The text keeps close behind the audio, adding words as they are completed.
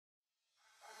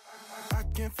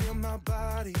can feel my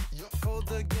body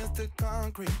cold against the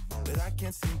concrete, but I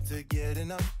can't seem to get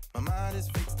enough. My mind is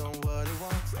fixed on what it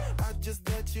wants. I just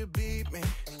let you beat me.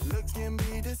 Looks can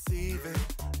be deceiving.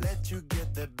 Let you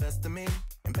get the best of me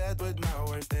in bed with my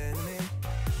worst enemy.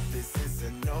 This is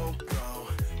a no-go.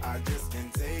 I just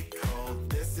can't take hold.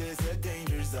 This is a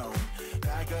danger zone.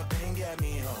 Back up and get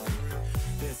me home.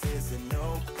 This is a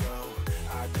no-go.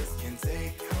 I just can't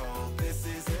take hold. This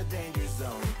is a danger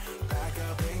zone. Back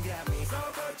up and get me. So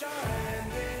put your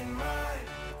hand in mine.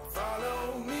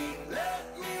 Follow me. Let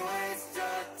me waste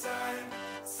your time.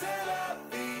 Set up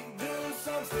feet. Do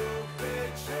some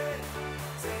stupid shit.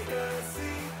 Take a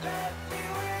seat. Let me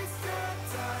waste your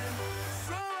time.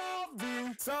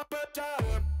 So put your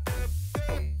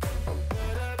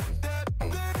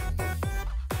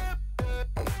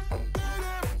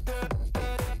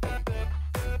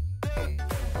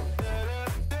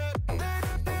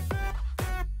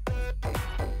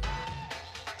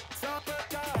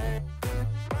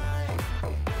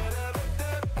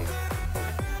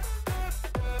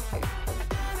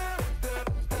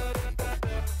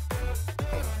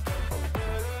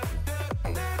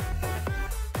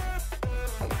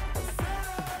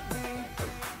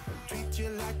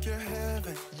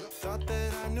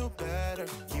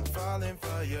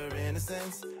for your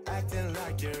innocence, acting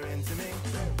like you're into me.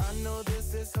 I know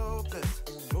this is hopeless,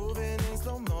 moving in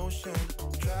slow motion,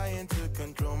 trying to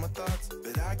control my thoughts,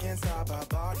 but I can't stop our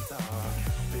body talk.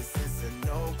 This is a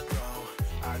no-go,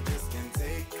 I just can't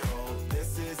take hold.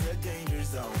 This is a danger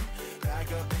zone,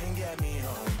 back up and get me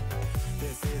home.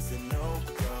 This is a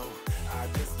no-go, I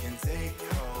just can't take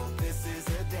hold. This is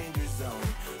a danger zone,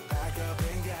 back up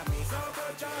and get me. So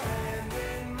put your hand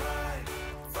in mine,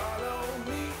 follow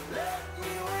me, let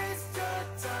me waste your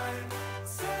time.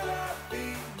 Set up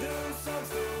feet, do some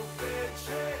stupid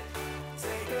shit.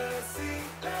 Take a seat,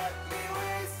 let me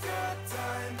waste your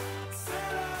time.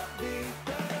 Set up feet.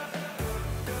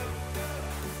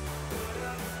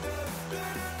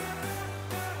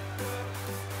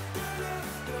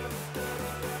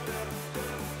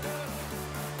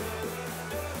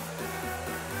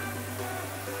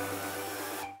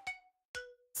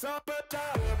 So put your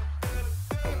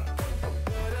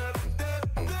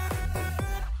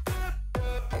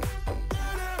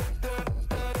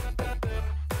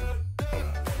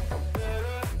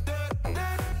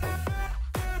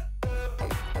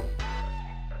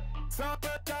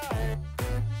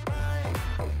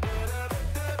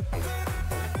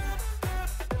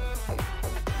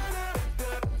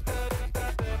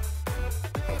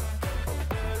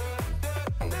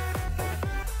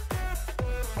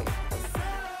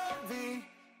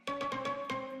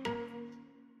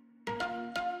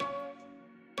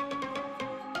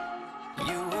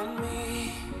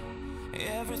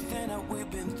everything that we've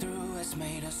been through has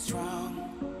made us strong.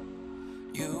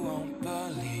 You won't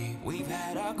believe we've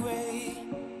had our gray,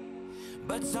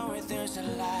 but somewhere there's a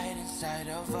light inside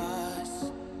of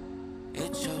us.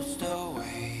 It shows the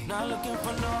way. Not looking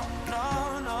for no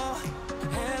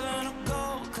heaven or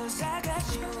gold, 'cause I got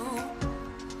you.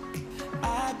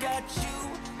 I got you.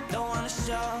 Don't wanna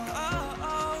show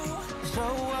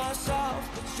us off,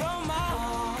 but you're my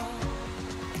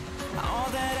all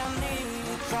that I need.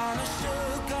 Trying to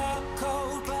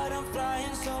sugarcoat, but I'm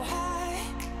flying so high,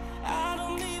 I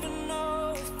don't even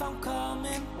know if I'm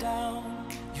coming down.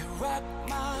 You rock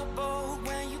my boat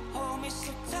when you hold me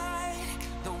so tight.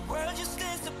 The world just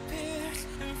disappears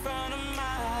in front of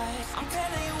my eyes. I'm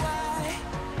telling you why,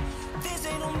 this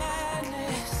ain't no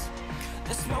madness.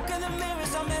 The smoke and the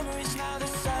mirrors are memories. Now the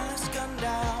sun's gone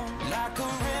down like a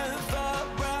river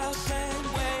rushing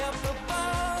way up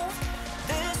above.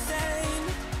 This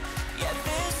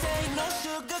ain't no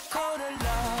sugar-coated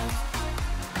love.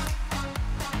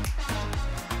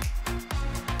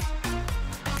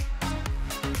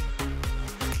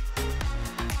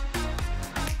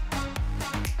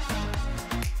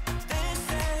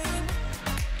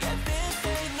 This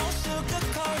ain't no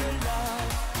sugar-coated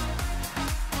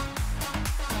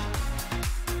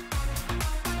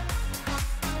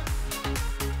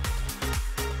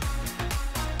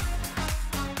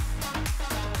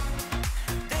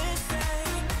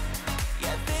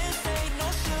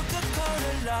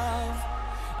love.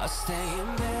 I stay in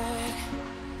bed,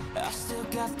 I still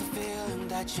got the feeling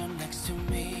that you're next to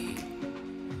me.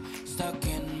 Stuck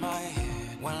in my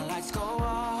head when lights go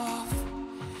off.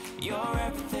 You're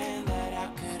everything that I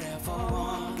could ever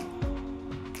want.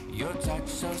 Your touch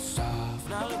so soft.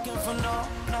 Not looking for no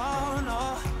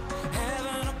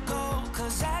heaven or gold,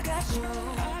 'cause I got you.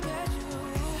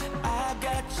 I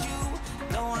got you.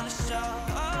 Don't wanna show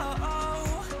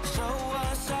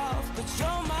us off, but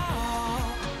you're my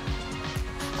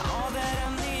all that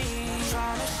I'm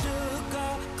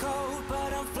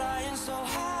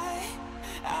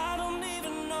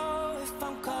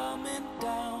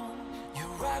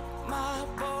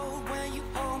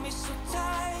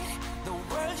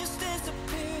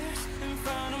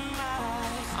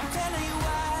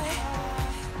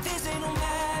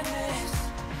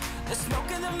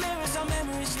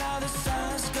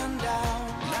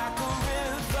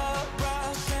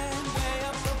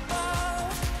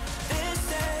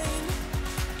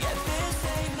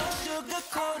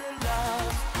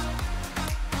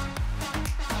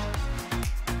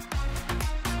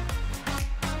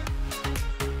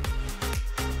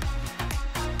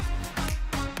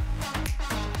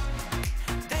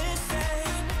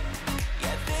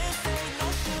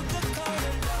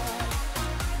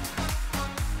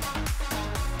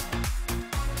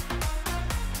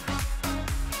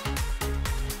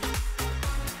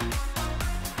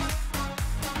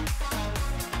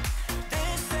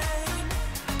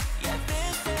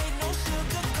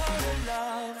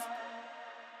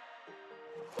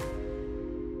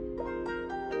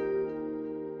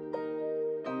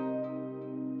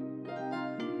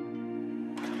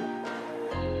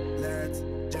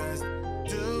Just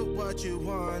do what you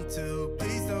want to.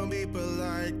 Please don't be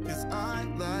polite, cause I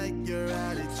like your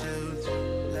attitude.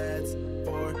 Let's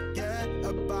forget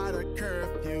about a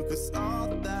curfew, cause all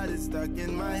that is stuck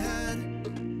in my head.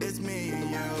 It's me and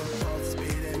you. Pulse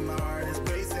speed and my heart is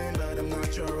racing, but I'm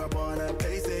not sure I wanna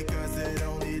pace it, cause it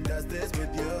only does this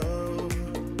with you.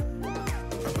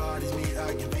 Our bodies meet,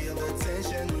 I can feel the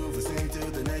tension. Move us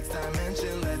into the next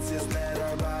dimension. Let's just let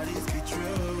our bodies be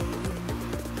true.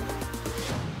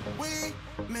 We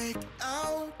make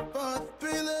out for the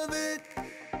thrill of it.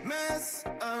 Mess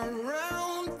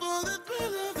around for the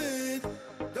thrill of it.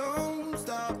 Don't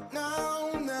stop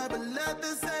now, never let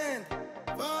this end.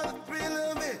 For the thrill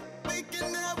of it, we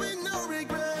can have it, no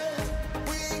regret.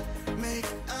 We make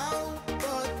out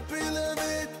for the thrill of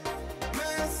it.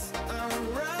 Mess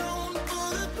around for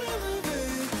the thrill of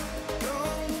it.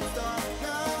 Don't stop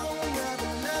now, never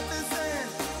let this end.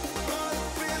 For the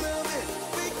thrill of it,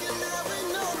 we can have it,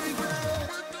 no regret.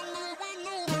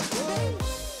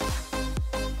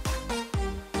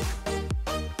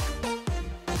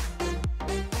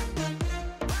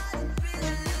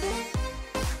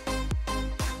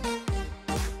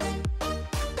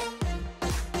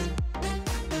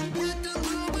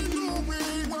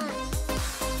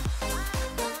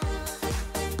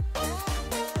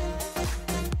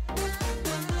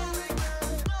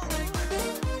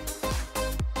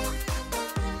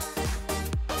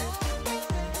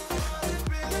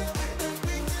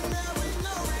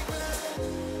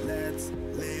 Let's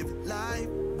live life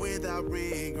without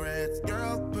regrets.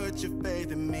 Girl, put your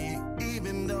faith in me,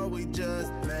 even though we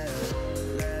just met.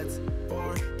 Let's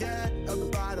forget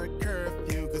about a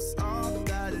curfew, cause all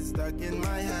that is stuck in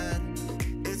my head.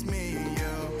 It's me and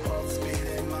you. Pulse speed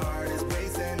and my heart is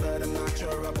racing, but I'm not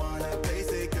sure I wanna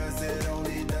pace it, cause it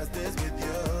only does this with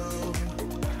you.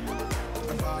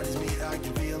 Our bodies meet, I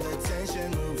can feel the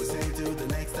tension. Move us into the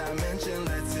next dimension.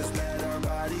 Let's just let